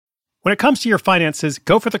When it comes to your finances,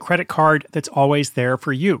 go for the credit card that's always there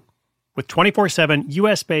for you. With 24/7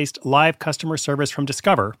 US-based live customer service from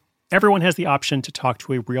Discover, everyone has the option to talk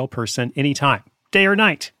to a real person anytime, day or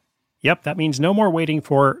night. Yep, that means no more waiting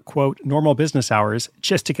for, quote, normal business hours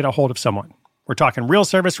just to get a hold of someone. We're talking real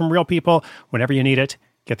service from real people whenever you need it.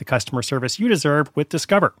 Get the customer service you deserve with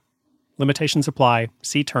Discover. Limitations apply.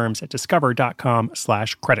 See terms at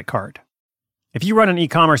discover.com/creditcard. If you run an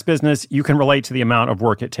e-commerce business, you can relate to the amount of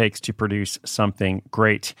work it takes to produce something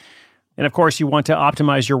great. And of course, you want to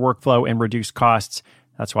optimize your workflow and reduce costs.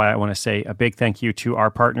 That's why I want to say a big thank you to our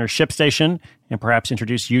partner, ShipStation, and perhaps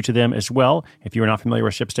introduce you to them as well. If you are not familiar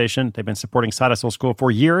with ShipStation, they've been supporting Side Hustle School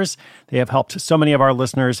for years. They have helped so many of our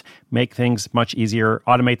listeners make things much easier,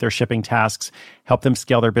 automate their shipping tasks, help them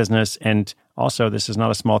scale their business, and also, this is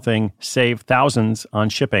not a small thing, save thousands on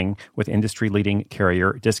shipping with industry-leading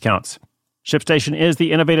carrier discounts. ShipStation is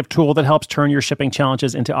the innovative tool that helps turn your shipping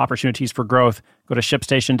challenges into opportunities for growth. Go to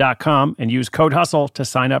ShipStation.com and use code HUSTLE to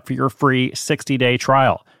sign up for your free 60-day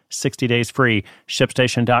trial. 60 days free.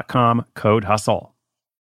 ShipStation.com, code HUSTLE.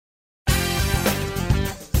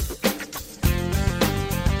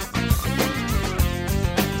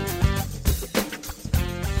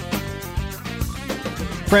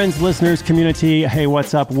 Friends, listeners, community, hey,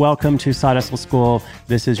 what's up? Welcome to Side Hustle School.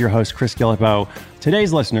 This is your host, Chris Guillebeau.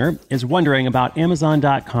 Today's listener is wondering about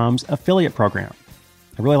Amazon.com's affiliate program.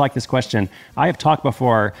 I really like this question. I have talked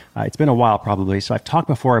before, it's been a while probably, so I've talked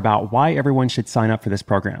before about why everyone should sign up for this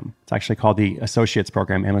program. It's actually called the Associates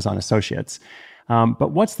Program, Amazon Associates.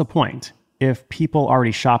 But what's the point if people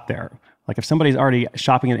already shop there? Like if somebody's already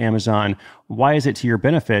shopping at Amazon, why is it to your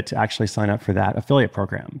benefit to actually sign up for that affiliate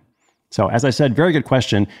program? So as I said, very good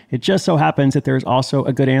question. It just so happens that there's also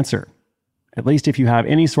a good answer, at least if you have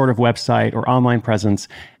any sort of website or online presence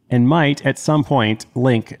and might at some point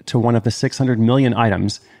link to one of the 600 million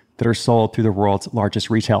items that are sold through the world's largest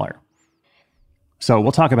retailer. So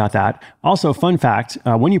we'll talk about that. Also, fun fact,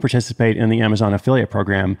 when you participate in the Amazon affiliate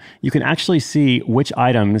program, you can actually see which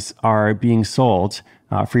items are being sold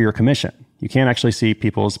for your commission. You can't actually see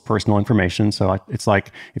people's personal information. So it's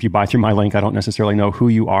like if you buy through my link, I don't necessarily know who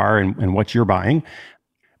you are and what you're buying.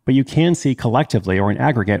 But you can see collectively or in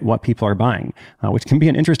aggregate what people are buying, which can be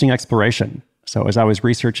an interesting exploration. So as I was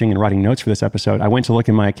researching and writing notes for this episode, I went to look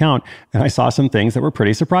in my account and I saw some things that were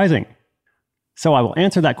pretty surprising. So I will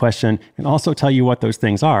answer that question and also tell you what those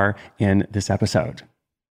things are in this episode.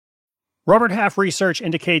 Robert Half research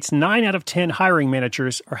indicates 9 out of 10 hiring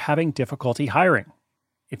managers are having difficulty hiring.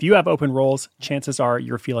 If you have open roles, chances are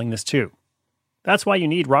you're feeling this too. That's why you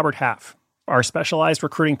need Robert Half. Our specialized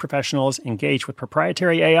recruiting professionals engage with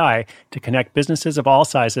proprietary AI to connect businesses of all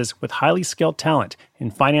sizes with highly skilled talent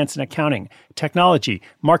in finance and accounting, technology,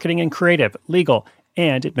 marketing and creative, legal,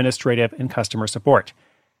 and administrative and customer support.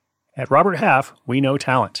 At Robert Half, we know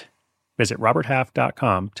talent. Visit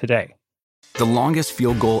roberthalf.com today. The longest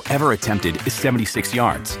field goal ever attempted is 76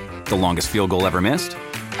 yards. The longest field goal ever missed?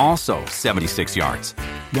 Also 76 yards.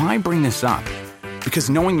 Why bring this up? Because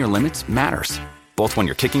knowing your limits matters, both when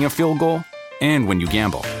you're kicking a field goal and when you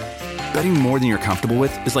gamble. Betting more than you're comfortable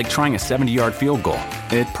with is like trying a 70-yard field goal.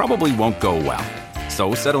 It probably won't go well.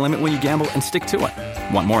 So set a limit when you gamble and stick to it.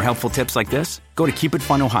 Want more helpful tips like this? Go to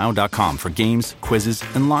keepitfunohio.com for games, quizzes,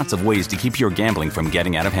 and lots of ways to keep your gambling from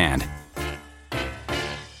getting out of hand.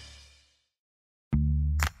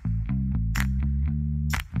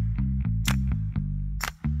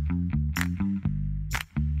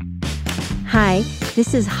 Hi,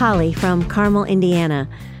 this is Holly from Carmel, Indiana.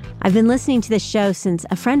 I've been listening to this show since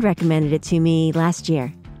a friend recommended it to me last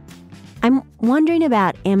year. I'm wondering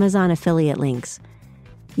about Amazon affiliate links.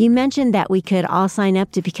 You mentioned that we could all sign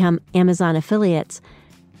up to become Amazon affiliates,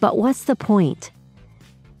 but what's the point?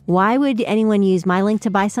 Why would anyone use my link to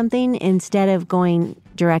buy something instead of going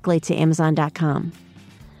directly to Amazon.com?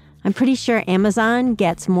 I'm pretty sure Amazon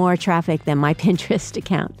gets more traffic than my Pinterest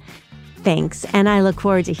account. Thanks, and I look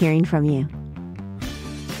forward to hearing from you.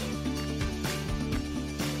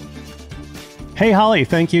 Hey, Holly,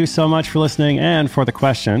 thank you so much for listening and for the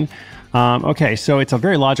question. Okay, so it's a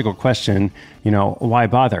very logical question, why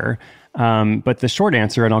bother? But the short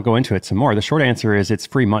answer, and I'll go into it some more, the short answer is it's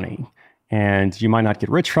free money. And you might not get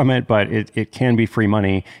rich from it, but it can be free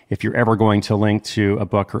money. If you're ever going to link to a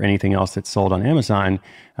book or anything else that's sold on Amazon,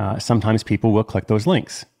 sometimes people will click those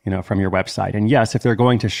links, from your website. And yes, if they're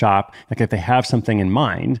going to shop, like if they have something in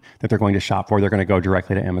mind that they're going to shop for, they're going to go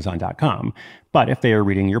directly to Amazon.com. But if they are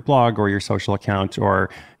reading your blog or your social account or,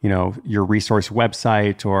 your resource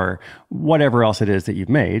website or whatever else it is that you've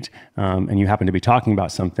made, and you happen to be talking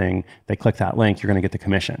about something, they click that link, you're going to get the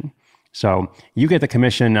commission. So you get the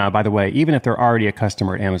commission, by the way, even if they're already a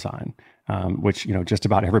customer at Amazon, which just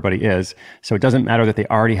about everybody is. So it doesn't matter that they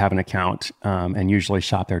already have an account and usually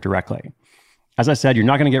shop there directly. As I said, you're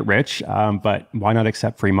not going to get rich, but why not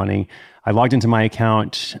accept free money? I logged into my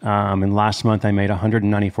account, and last month I made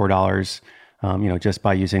 $194, just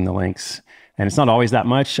by using the links. And it's not always that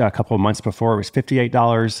much. A couple of months before, it was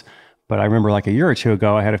 $58. But I remember like a year or two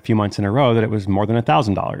ago, I had a few months in a row that it was more than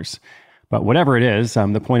 $1,000. But whatever it is,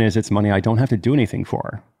 the point is it's money I don't have to do anything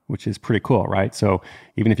for, which is pretty cool, right? So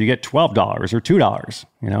even if you get $12 or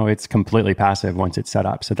 $2, it's completely passive once it's set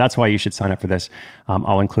up. So that's why you should sign up for this.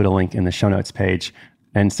 I'll include a link in the show notes page.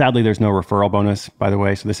 And sadly, there's no referral bonus, by the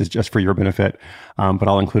way. So this is just for your benefit, but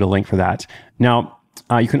I'll include a link for that. Now,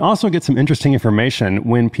 you can also get some interesting information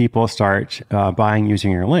when people start buying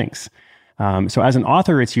using your links. So as an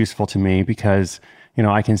author, it's useful to me because,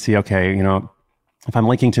 I can see, okay, if I'm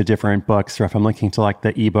linking to different books or if I'm linking to like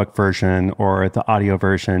the ebook version or the audio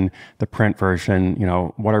version, the print version,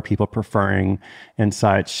 what are people preferring and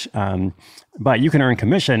such. But you can earn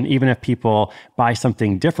commission even if people buy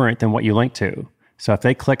something different than what you link to. So if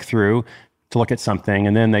they click through to look at something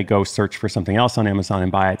and then they go search for something else on Amazon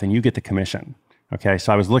and buy it, then you get the commission. Okay,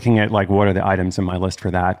 so I was looking at like what are the items in my list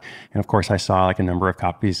for that. And of course, I saw like a number of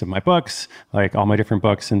copies of my books, like all my different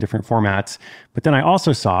books in different formats. But then I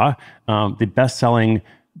also saw the best-selling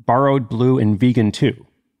Borrowed Blue and Vegan 2,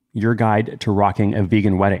 Your Guide to Rocking a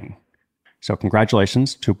Vegan Wedding. So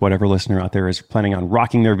congratulations to whatever listener out there is planning on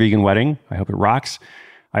rocking their vegan wedding. I hope it rocks.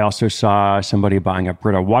 I also saw somebody buying a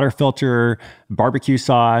Brita water filter, barbecue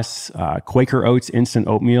sauce, Quaker Oats instant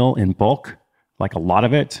oatmeal in bulk. Like a lot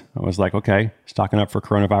of it. I was like, okay, stocking up for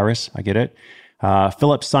coronavirus. I get it.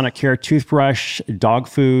 Philips Sonicare toothbrush, dog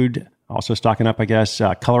food, also stocking up, I guess,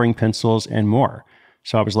 coloring pencils and more.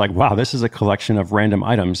 So I was like, wow, this is a collection of random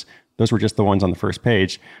items. Those were just the ones on the first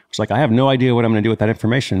page. I was like, I have no idea what I'm going to do with that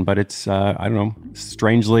information, but it's,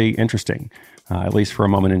 strangely interesting, at least for a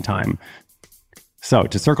moment in time. So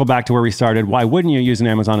to circle back to where we started, why wouldn't you use an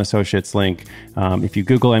Amazon Associates link? If you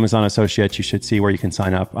Google Amazon Associates, you should see where you can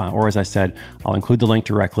sign up. Or as I said, I'll include the link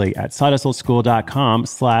directly at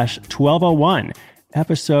sidehustleschool.com/1201,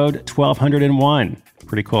 episode 1201.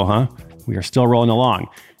 Pretty cool, huh? We are still rolling along.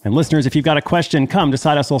 And listeners, if you've got a question, come to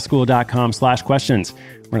sidehustleschool.com/questions.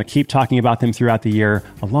 We're going to keep talking about them throughout the year,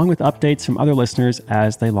 along with updates from other listeners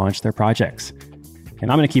as they launch their projects.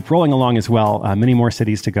 And I'm going to keep rolling along as well. Many more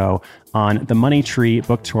cities to go on the Money Tree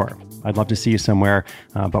Book Tour. I'd love to see you somewhere.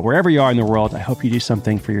 But wherever you are in the world, I hope you do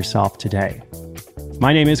something for yourself today.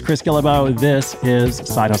 My name is Chris Guillebeau. This is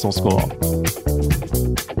Side Hustle School.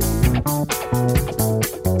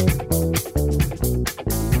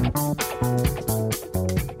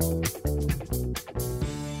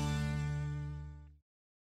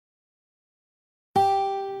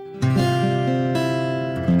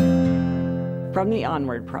 From the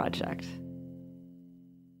Onward Project.